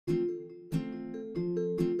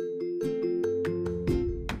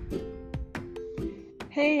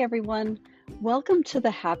Hey everyone, welcome to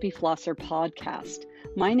the Happy Flosser podcast.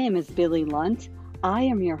 My name is Billy Lunt. I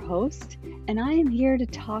am your host, and I am here to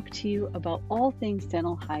talk to you about all things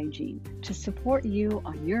dental hygiene to support you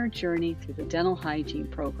on your journey through the dental hygiene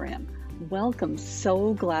program. Welcome,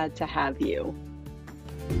 so glad to have you.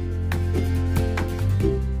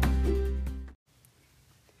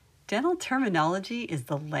 Dental terminology is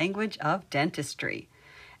the language of dentistry.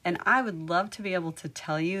 And I would love to be able to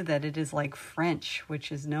tell you that it is like French,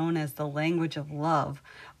 which is known as the language of love,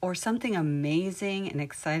 or something amazing and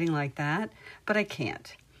exciting like that, but I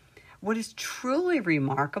can't. What is truly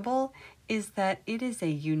remarkable is that it is a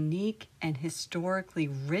unique and historically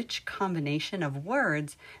rich combination of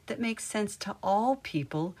words that makes sense to all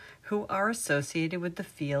people who are associated with the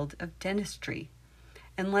field of dentistry.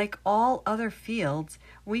 And like all other fields,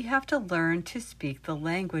 we have to learn to speak the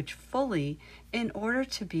language fully in order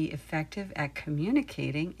to be effective at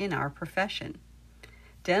communicating in our profession.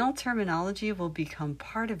 Dental terminology will become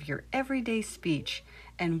part of your everyday speech,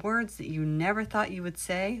 and words that you never thought you would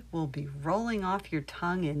say will be rolling off your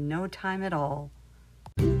tongue in no time at all.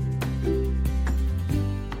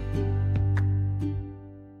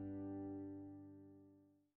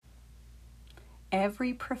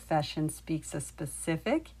 Every profession speaks a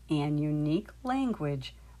specific and unique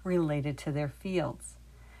language related to their fields.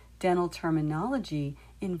 Dental terminology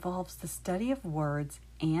involves the study of words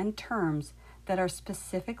and terms that are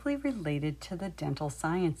specifically related to the dental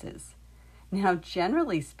sciences. Now,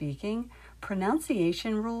 generally speaking,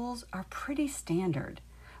 pronunciation rules are pretty standard,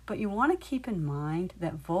 but you want to keep in mind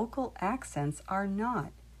that vocal accents are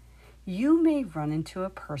not. You may run into a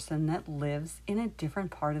person that lives in a different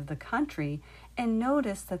part of the country and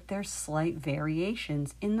notice that there's slight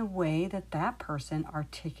variations in the way that that person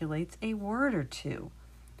articulates a word or two.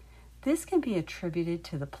 This can be attributed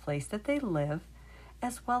to the place that they live,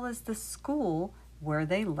 as well as the school where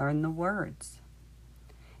they learn the words.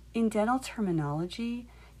 In dental terminology,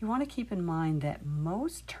 you want to keep in mind that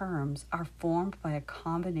most terms are formed by a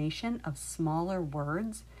combination of smaller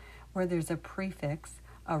words where there's a prefix,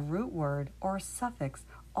 a root word, or a suffix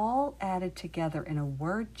all added together in a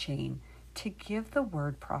word chain to give the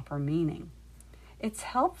word proper meaning. It's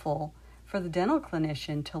helpful for the dental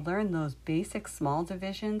clinician to learn those basic small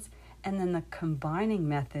divisions and then the combining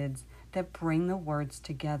methods that bring the words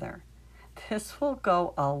together. This will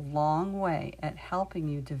go a long way at helping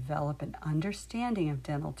you develop an understanding of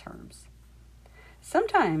dental terms.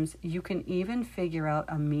 Sometimes you can even figure out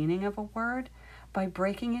a meaning of a word by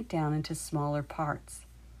breaking it down into smaller parts,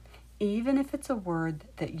 even if it's a word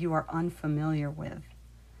that you are unfamiliar with.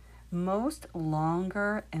 Most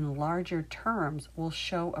longer and larger terms will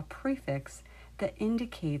show a prefix that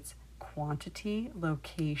indicates quantity,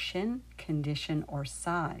 location, condition, or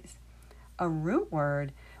size, a root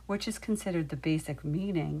word, which is considered the basic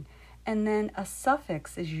meaning, and then a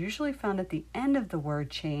suffix is usually found at the end of the word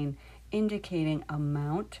chain indicating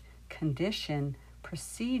amount, condition,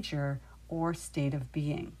 procedure, or state of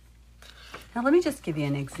being. Now let me just give you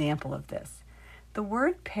an example of this. The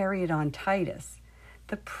word periodontitis,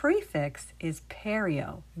 the prefix is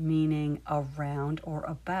perio, meaning around or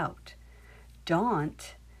about,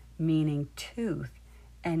 dont, meaning tooth,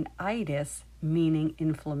 and itis, meaning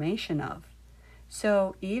inflammation of.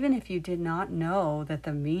 So even if you did not know that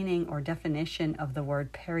the meaning or definition of the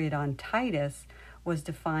word periodontitis was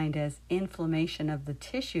defined as inflammation of the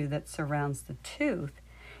tissue that surrounds the tooth,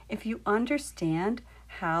 if you understand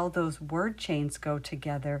how those word chains go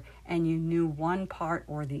together and you knew one part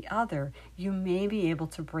or the other, you may be able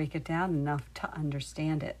to break it down enough to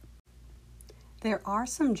understand it. There are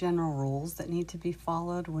some general rules that need to be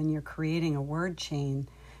followed when you're creating a word chain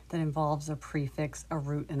that involves a prefix, a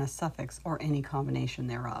root, and a suffix, or any combination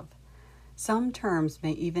thereof. Some terms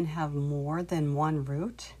may even have more than one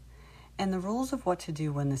root, and the rules of what to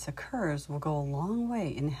do when this occurs will go a long way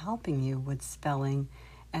in helping you with spelling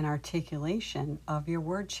and articulation of your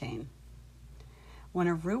word chain. When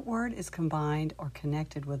a root word is combined or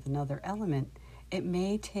connected with another element, it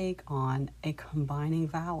may take on a combining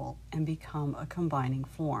vowel and become a combining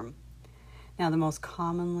form. Now, the most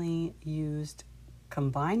commonly used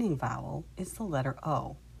combining vowel is the letter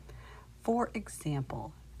O. For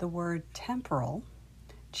example, the word temporal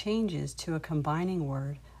changes to a combining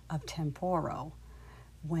word of temporo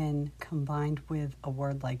when combined with a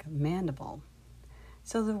word like mandible.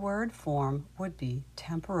 So the word form would be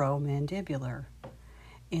temporomandibular.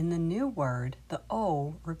 In the new word, the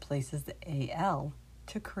O replaces the AL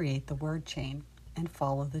to create the word chain and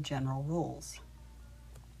follow the general rules.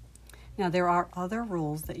 Now, there are other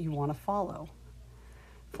rules that you want to follow.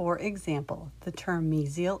 For example, the term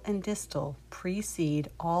mesial and distal precede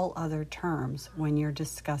all other terms when you're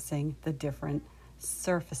discussing the different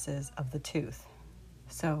surfaces of the tooth.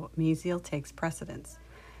 So mesial takes precedence.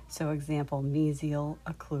 So example, mesial,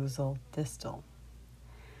 occlusal, distal.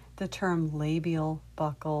 The term labial,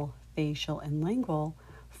 buccal, facial, and lingual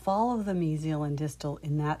follow the mesial and distal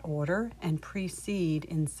in that order and precede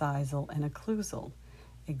incisal and occlusal.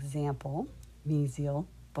 Example, mesial,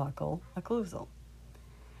 buccal, occlusal.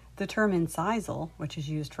 The term incisal, which is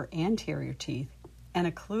used for anterior teeth, and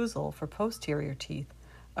occlusal for posterior teeth,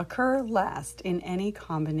 occur last in any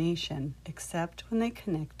combination except when they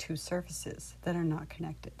connect two surfaces that are not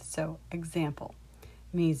connected. So, example,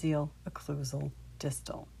 mesial, occlusal,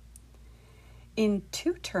 distal. In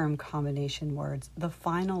two-term combination words, the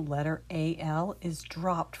final letter AL is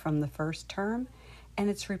dropped from the first term and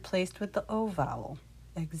it's replaced with the O vowel.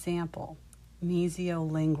 Example,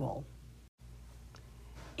 mesiolingual.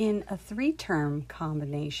 In a three-term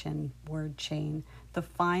combination word chain, the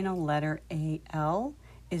final letter AL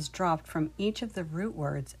is dropped from each of the root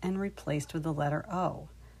words and replaced with the letter O.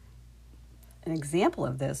 An example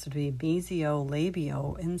of this would be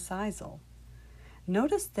mesiolabio-incisal.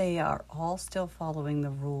 Notice they are all still following the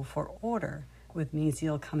rule for order, with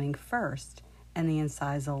mesial coming first and the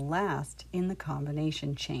incisal last in the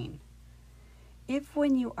combination chain. If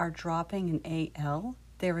when you are dropping an AL,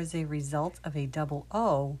 there is a result of a double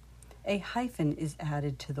O, a hyphen is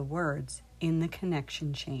added to the words in the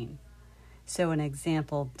connection chain. So an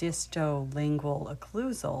example, distolingual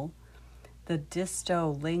occlusal, the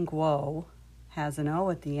distolinguo has an O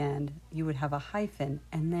at the end, you would have a hyphen,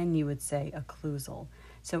 and then you would say occlusal.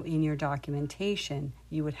 So in your documentation,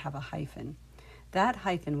 you would have a hyphen. That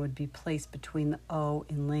hyphen would be placed between the O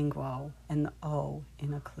in linguo and the O in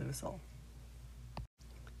occlusal.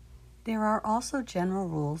 There are also general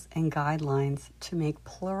rules and guidelines to make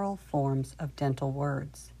plural forms of dental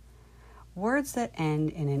words. Words that end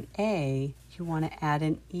in an A, you want to add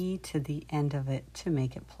an E to the end of it to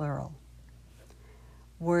make it plural.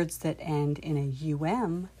 Words that end in a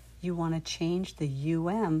UM, you want to change the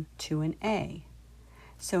UM to an A.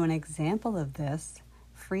 So an example of this,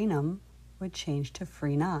 freenum would change to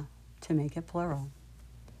freena to make it plural.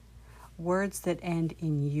 Words that end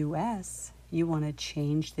in US, you want to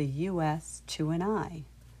change the US to an I.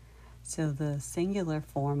 So the singular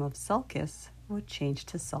form of sulcus would change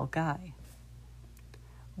to sulci.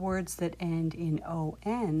 Words that end in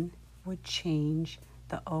ON would change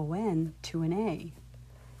the ON to an A.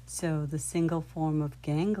 So the single form of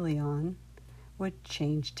ganglion would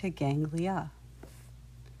change to ganglia.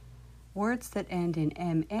 Words that end in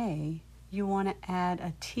MA, you want to add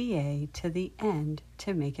a TA to the end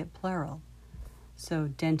to make it plural. So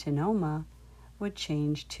dentinoma would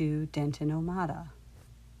change to dentinomata.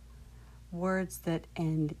 Words that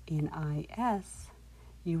end in IS,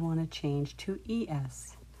 you want to change to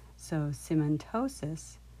ES. So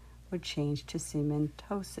cementosis would change to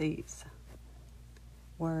cementoses.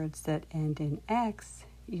 Words that end in X,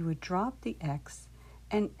 you would drop the X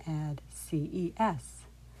and add CES.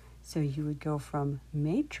 So you would go from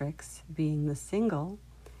matrix being the single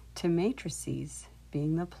to matrices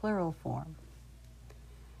being the plural form.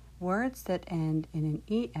 Words that end in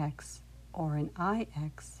an EX or an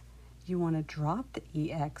IX, you want to drop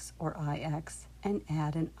the EX or IX and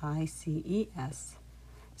add an ICES.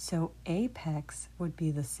 So apex would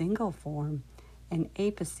be the single form and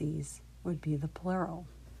apices would be the plural.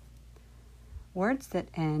 Words that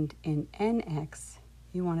end in NX,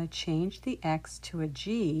 you want to change the X to a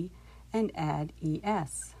G and add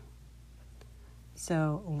ES.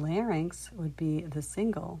 So larynx would be the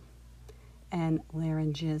single and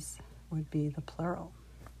larynges would be the plural.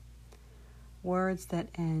 Words that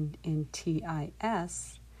end in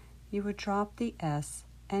TIS, you would drop the S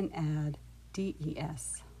and add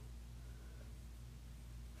DES.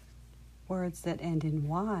 Words that end in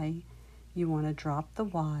Y, you want to drop the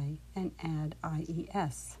Y and add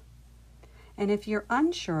IES. And if you're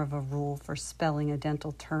unsure of a rule for spelling a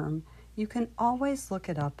dental term, you can always look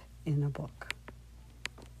it up in a book.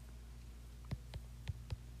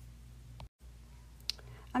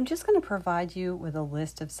 I'm just going to provide you with a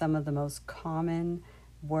list of some of the most common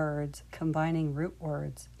words combining root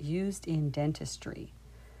words used in dentistry.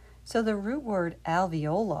 So the root word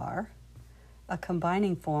alveolar, a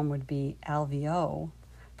combining form would be alveo,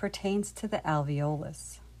 pertains to the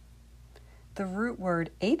alveolus. The root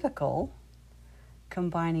word apical,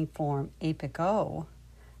 combining form apico,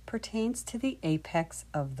 pertains to the apex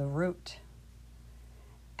of the root.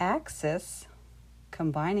 Axis,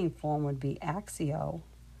 combining form would be axio,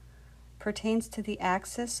 pertains to the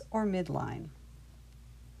axis or midline.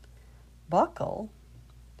 Buccal,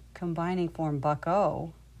 combining form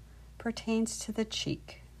buck-o, pertains to the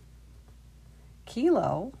cheek.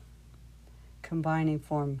 Kilo, combining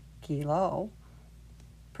form kilo,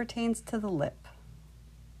 pertains to the lip.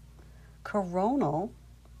 Coronal,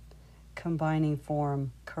 combining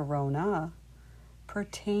form corona,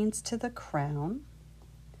 pertains to the crown.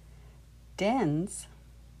 Dens,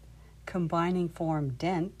 combining form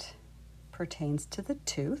dent, pertains to the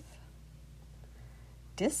tooth.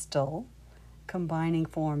 Distal, combining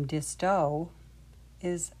form disto,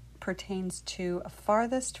 pertains to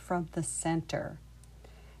farthest from the center.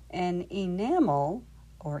 And enamel,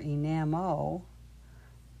 or enamo,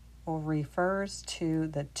 refers to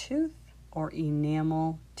the tooth or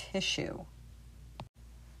enamel tissue.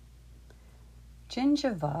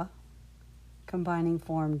 Gingiva, combining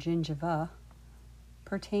form gingiva,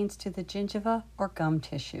 pertains to the gingiva or gum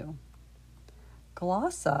tissue.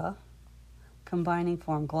 Glossa, combining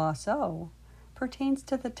form glosso, pertains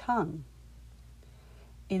to the tongue.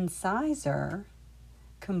 Incisor,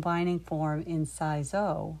 combining form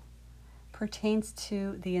inciso, pertains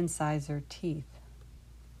to the incisor teeth.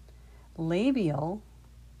 Labial,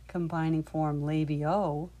 combining form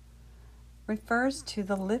labio, refers to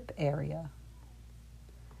the lip area.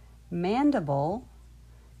 Mandible,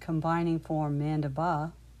 combining form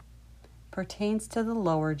mandiba, pertains to the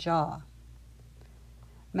lower jaw.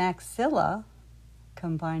 Maxilla,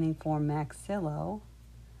 combining form maxillo,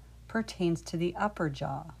 pertains to the upper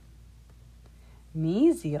jaw.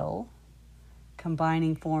 Mesial,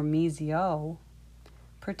 combining form mesio,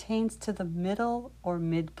 pertains to the middle or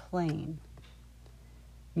mid-plane.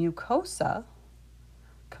 Mucosa,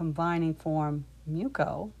 combining form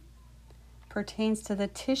muco, pertains to the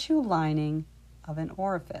tissue lining of an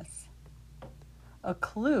orifice.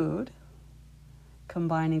 Occlude,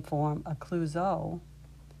 combining form occluso,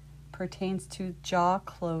 pertains to jaw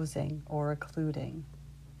closing or occluding.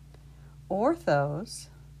 Orthos,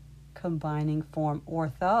 combining form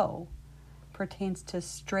ortho, pertains to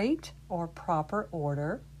straight or proper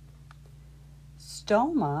order.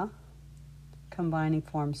 Stoma, combining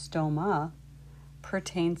form stoma,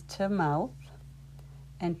 pertains to mouth.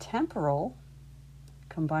 And temporal,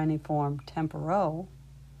 combining form temporo,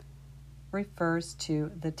 refers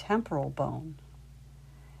to the temporal bone.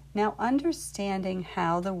 Now, understanding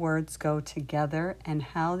how the words go together and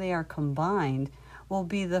how they are combined will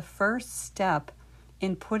be the first step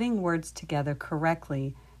in putting words together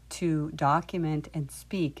correctly to document and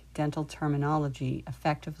speak dental terminology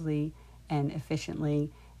effectively and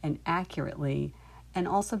efficiently and accurately, and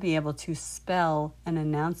also be able to spell and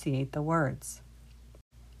enunciate the words.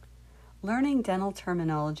 Learning dental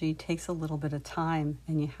terminology takes a little bit of time,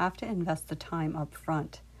 and you have to invest the time up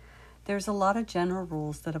front. There's a lot of general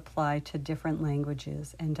rules that apply to different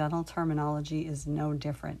languages, and dental terminology is no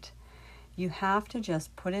different. You have to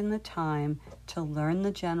just put in the time to learn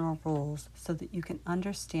the general rules so that you can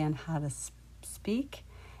understand how to speak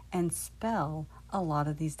and spell a lot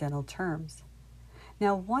of these dental terms.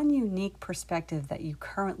 Now, one unique perspective that you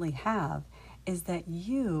currently have is that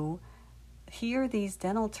you hear these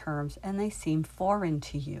dental terms and they seem foreign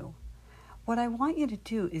to you. What I want you to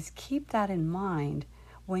do is keep that in mind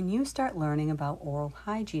when you start learning about oral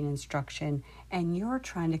hygiene instruction and you're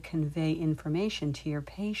trying to convey information to your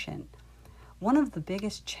patient. One of the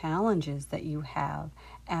biggest challenges that you have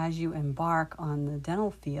as you embark on the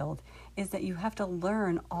dental field is that you have to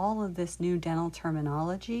learn all of this new dental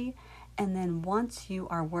terminology, and then once you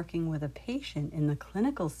are working with a patient in the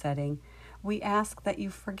clinical setting, we ask that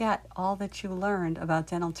you forget all that you learned about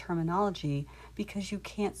dental terminology because you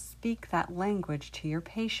can't speak that language to your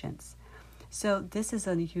patients. So this is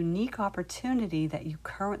a unique opportunity that you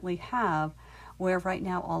currently have where right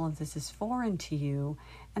now all of this is foreign to you.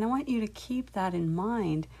 And I want you to keep that in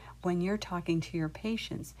mind when you're talking to your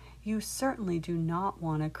patients. You certainly do not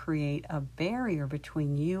want to create a barrier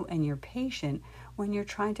between you and your patient when you're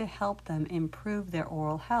trying to help them improve their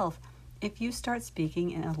oral health if you start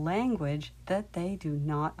speaking in a language that they do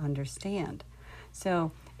not understand.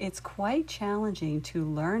 So it's quite challenging to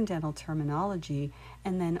learn dental terminology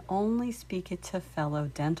and then only speak it to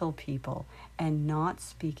fellow dental people and not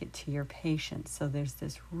speak it to your patients. So there's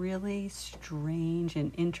this really strange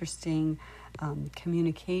and interesting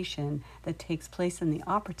communication that takes place in the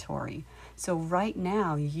operatory. So right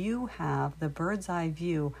now you have the bird's eye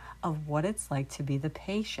view of what it's like to be the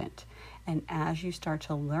patient. And as you start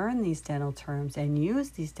to learn these dental terms and use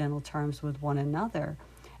these dental terms with one another,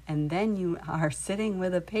 and then you are sitting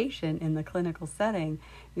with a patient in the clinical setting,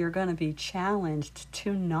 you're going to be challenged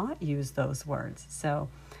to not use those words. So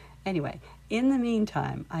anyway, in the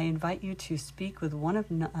meantime, I invite you to speak with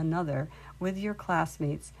one another with your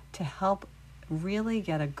classmates to help really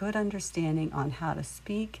get a good understanding on how to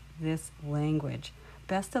speak this language.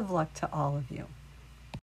 Best of luck to all of you.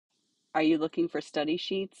 Are you looking for study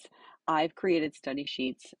sheets? I've created study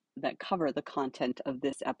sheets that cover the content of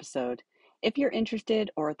this episode. If you're interested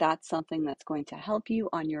or that's something that's going to help you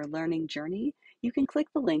on your learning journey, you can click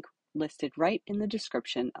the link listed right in the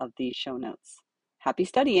description of these show notes. Happy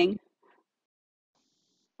studying!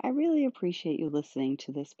 I really appreciate you listening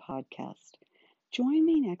to this podcast. Join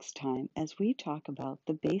me next time as we talk about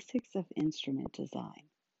the basics of instrument design.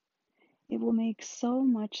 It will make so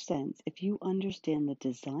much sense if you understand the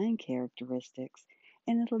design characteristics,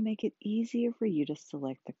 and it'll make it easier for you to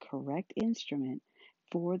select the correct instrument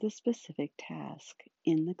for the specific task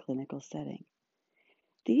in the clinical setting.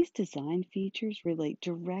 These design features relate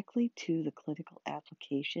directly to the clinical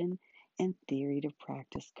application and theory to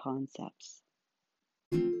practice concepts.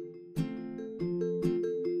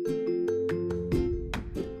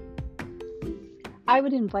 I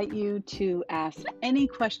would invite you to ask any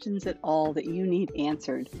questions at all that you need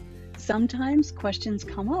answered. Sometimes questions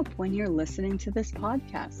come up when you're listening to this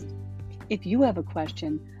podcast. If you have a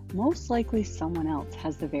question, most likely someone else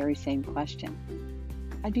has the very same question.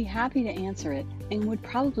 I'd be happy to answer it and would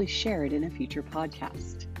probably share it in a future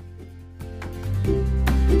podcast.